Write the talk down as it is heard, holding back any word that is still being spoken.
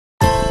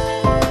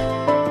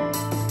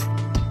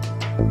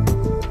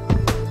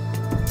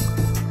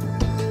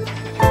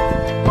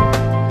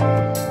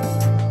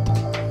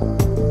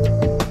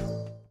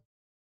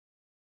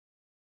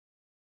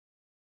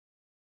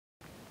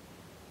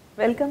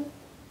Welcome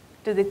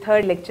to the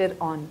third lecture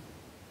on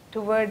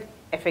Toward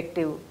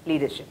Effective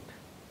Leadership.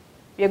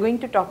 We are going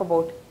to talk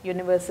about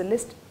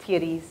Universalist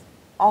theories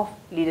of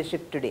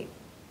leadership today.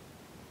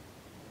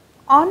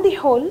 On the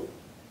whole,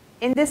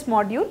 in this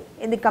module,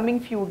 in the coming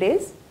few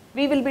days,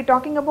 we will be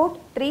talking about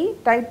three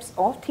types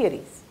of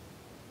theories: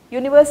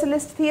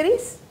 Universalist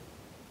theories,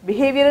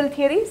 behavioral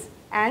theories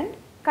and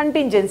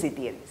contingency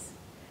theories.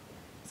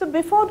 So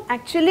before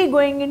actually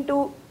going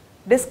into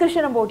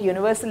discussion about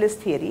Universalist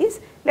theories,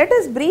 let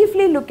us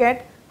briefly look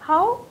at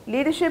how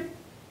leadership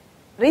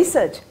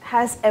research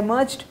has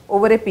emerged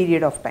over a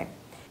period of time.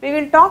 We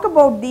will talk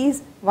about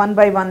these one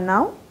by one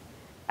now.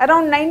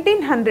 Around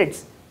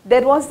 1900s,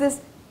 there was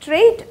this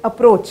trait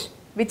approach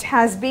which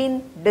has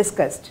been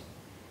discussed,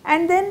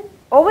 and then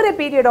over a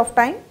period of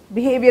time,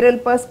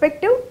 behavioral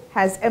perspective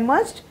has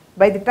emerged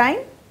by the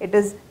time it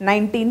is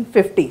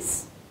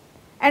 1950s.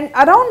 And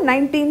around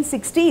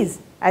 1960s,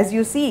 as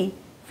you see,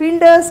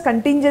 Fielder's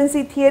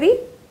contingency theory,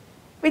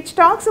 which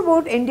talks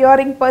about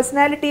enduring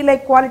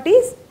personality-like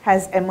qualities,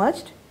 has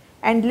emerged,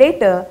 and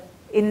later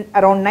in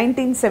around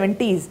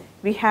 1970s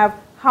we have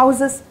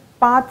House's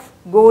path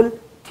goal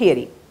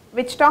theory,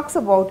 which talks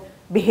about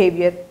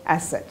behavior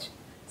as such.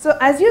 So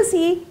as you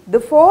see, the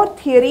four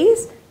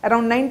theories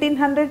around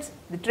 1900s,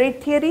 the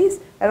trait theories,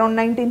 around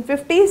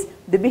 1950s,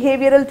 the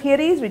behavioral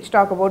theories which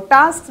talk about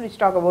tasks, which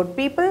talk about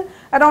people,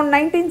 around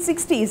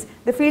 1960s,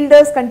 the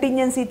Fielder's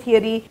contingency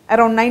theory,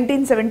 around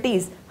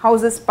 1970s,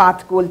 House's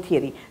path goal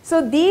theory.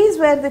 So these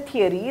were the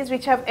theories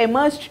which have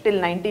emerged till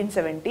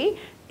 1970.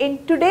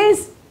 In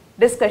today's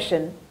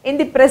discussion, in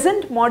the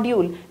present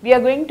module, we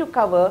are going to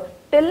cover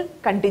till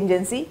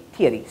contingency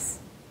theories.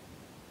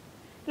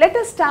 Let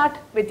us start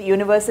with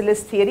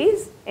Universalist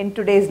theories in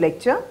today's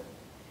lecture.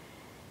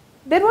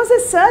 There was a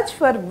search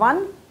for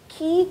one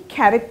key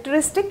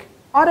characteristic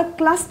or a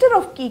cluster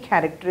of key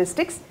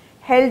characteristics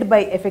held by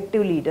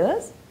effective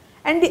leaders,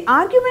 and the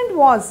argument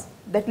was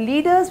that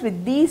leaders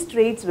with these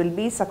traits will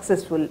be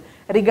successful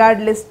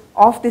regardless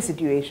of the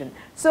situation.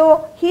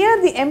 So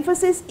here the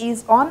emphasis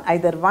is on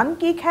either one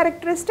key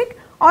characteristic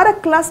or a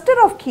cluster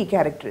of key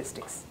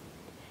characteristics.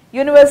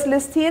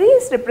 Universalist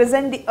theories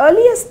represent the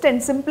earliest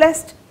and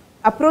simplest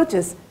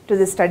approaches to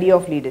the study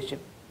of leadership.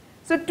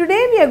 So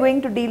today we are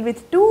going to deal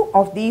with two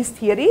of these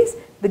theories,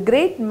 the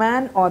great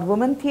man or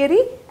woman theory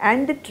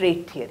and the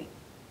trait theory.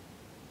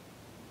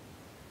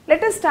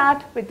 Let us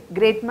start with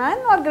great man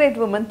or great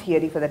woman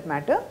theory for that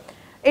matter.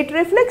 It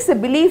reflects the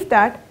belief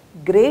that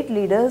great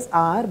leaders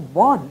are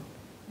born,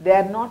 they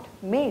are not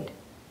made.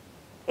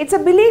 It's a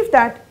belief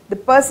that the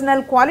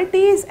personal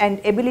qualities and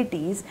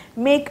abilities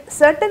make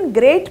certain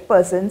great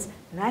persons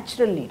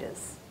natural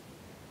leaders.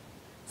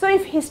 So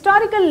if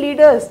historical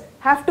leaders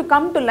have to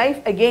come to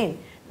life again,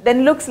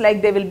 then looks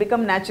like they will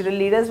become natural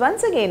leaders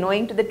once again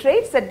owing to the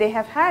traits that they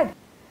have had.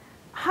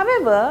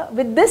 However,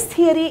 with this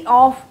theory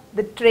of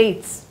the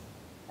traits,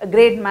 a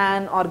great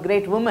man or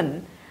great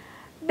woman,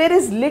 there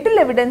is little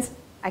evidence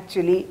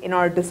actually in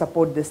order to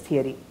support this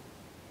theory.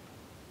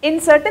 In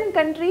certain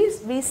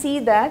countries, we see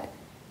that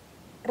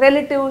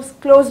relatives,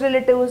 close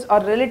relatives or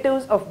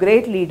relatives of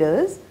great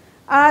leaders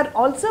are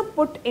also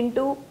put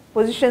into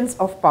positions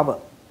of power.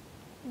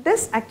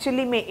 This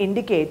actually may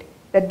indicate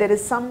that there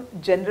is some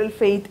general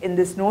faith in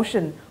this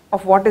notion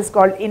of what is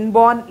called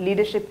inborn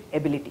leadership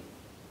ability.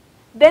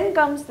 Then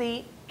comes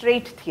the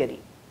trait theory.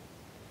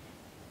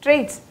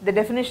 Traits, the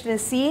definition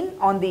is seen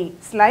on the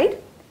slide.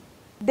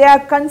 They are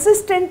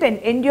consistent and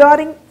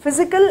enduring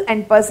physical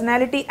and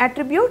personality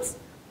attributes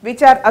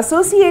which are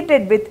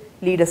associated with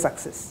leader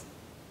success.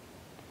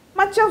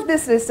 Much of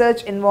this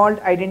research involved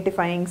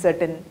identifying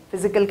certain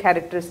physical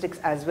characteristics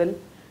as well: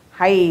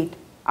 height,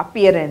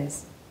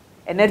 appearance,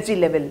 energy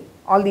level,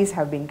 all these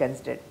have been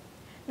considered.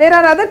 There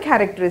are other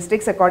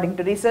characteristics according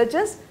to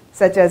researchers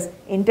such as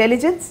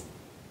intelligence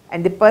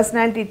and the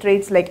personality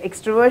traits like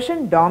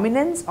extroversion,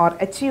 dominance or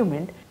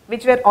achievement,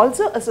 which were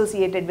also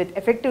associated with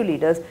effective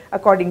leaders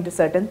according to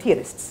certain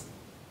theorists.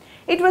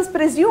 It was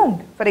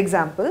presumed, for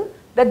example,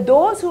 that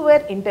those who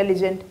were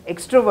intelligent,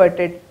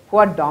 extroverted, who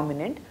are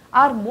dominant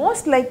are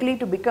most likely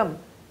to become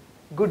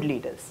good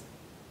leaders.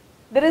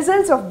 The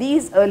results of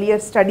these earlier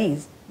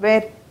studies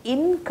were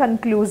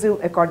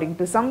inconclusive according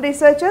to some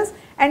researchers,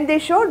 and they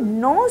showed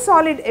no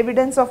solid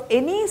evidence of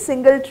any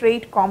single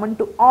trait common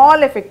to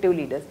all effective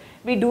leaders.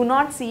 We do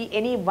not see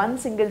any one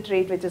single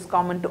trait which is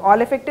common to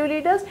all effective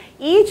leaders.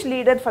 Each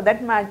leader, for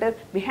that matter,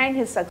 behind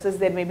his success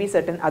there may be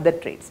certain other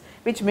traits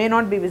which may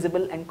not be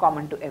visible and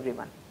common to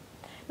everyone.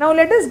 Now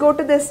let us go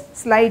to this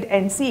slide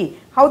and see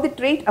how the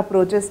trait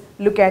approaches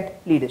look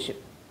at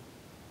leadership.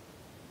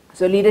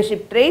 So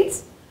leadership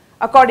traits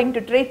according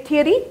to trait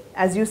theory,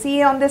 as you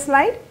see on this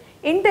slide: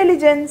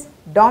 intelligence,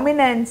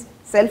 dominance,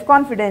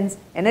 self-confidence,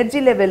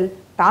 energy level,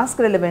 task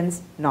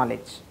relevance,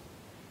 knowledge.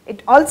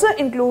 It also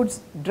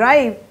includes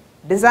drive,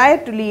 desire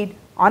to lead,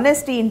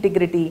 honesty,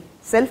 integrity,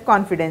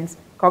 self-confidence,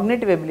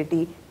 cognitive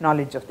ability,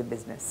 knowledge of the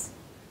business.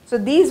 So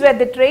these were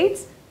the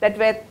traits that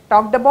were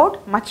talked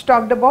about, much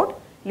talked about.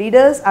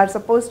 Leaders are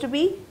supposed to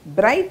be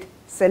bright,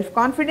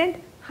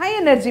 self-confident, high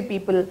energy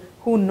people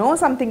who know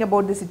something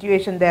about the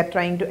situation they are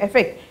trying to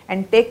affect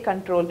and take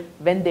control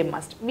when they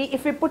must.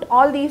 If we put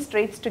all these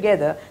traits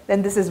together,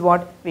 then this is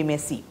what we may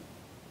see.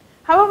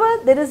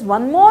 However, there is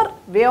one more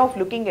way of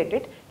looking at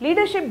it.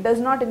 Leadership does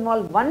not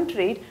involve one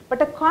trait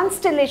but a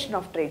constellation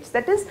of traits,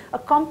 that is a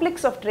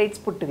complex of traits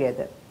put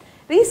together.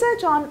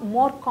 Research on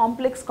more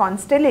complex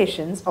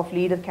constellations of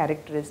leader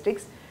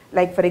characteristics,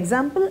 like for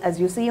example, as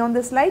you see on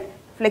the slide,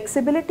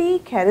 flexibility,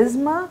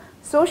 charisma,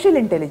 social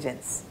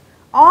intelligence,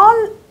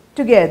 all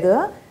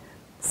together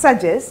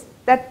suggests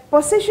that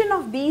possession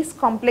of these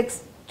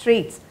complex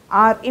traits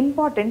are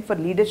important for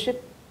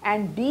leadership,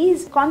 and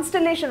these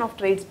constellation of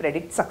traits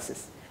predict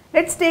success.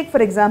 Let's take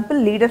for example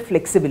leader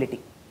flexibility.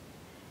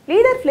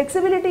 Leader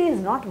flexibility is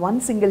not one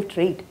single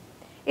trait.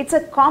 It's a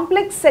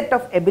complex set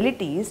of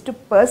abilities to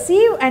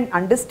perceive and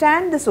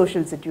understand the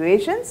social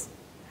situations,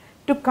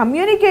 to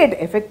communicate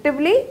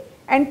effectively,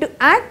 and to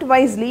act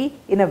wisely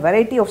in a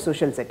variety of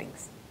social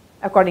settings,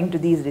 according to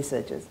these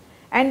researchers.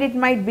 And it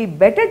might be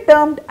better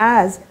termed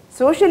as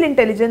social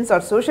intelligence or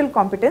social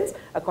competence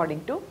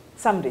according to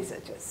some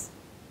researchers.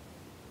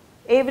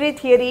 Every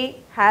theory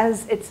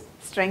has its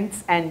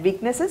strengths and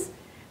weaknesses.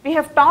 We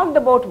have talked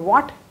about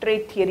what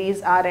trait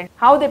theories are and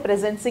how they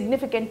present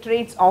significant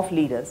traits of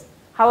leaders.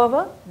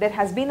 However, there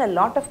has been a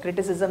lot of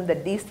criticism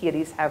that these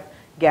theories have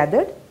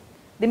gathered.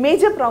 The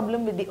major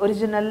problem with the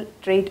original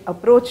trait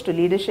approach to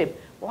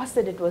leadership was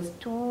that it was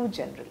too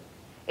general.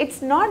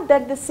 It's not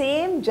that the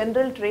same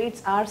general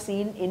traits are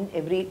seen in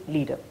every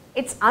leader.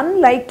 It's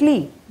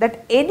unlikely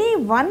that any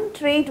one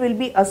trait will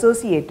be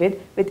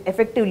associated with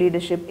effective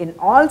leadership in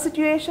all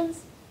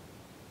situations.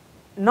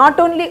 Not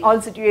only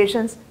all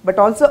situations, but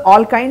also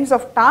all kinds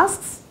of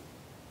tasks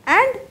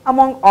and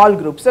among all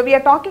groups. So we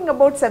are talking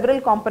about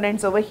several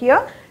components over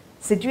here: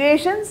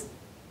 situations,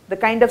 the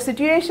kind of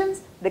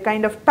situations, the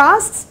kind of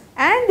tasks,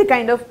 and the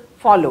kind of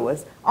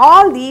followers.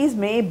 All these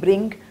may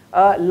bring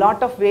a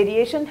lot of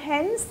variation.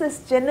 Hence,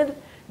 this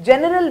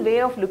general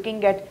way of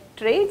looking at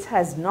traits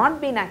has not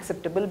been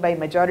acceptable by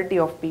majority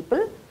of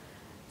people.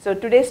 So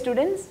today,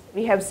 students,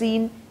 we have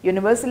seen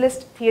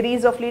universalist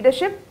theories of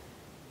leadership.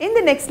 In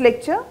the next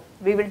lecture,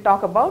 we will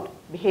talk about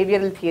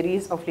behavioral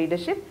theories of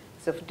leadership.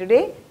 So for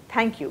today,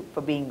 thank you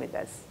for being with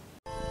us.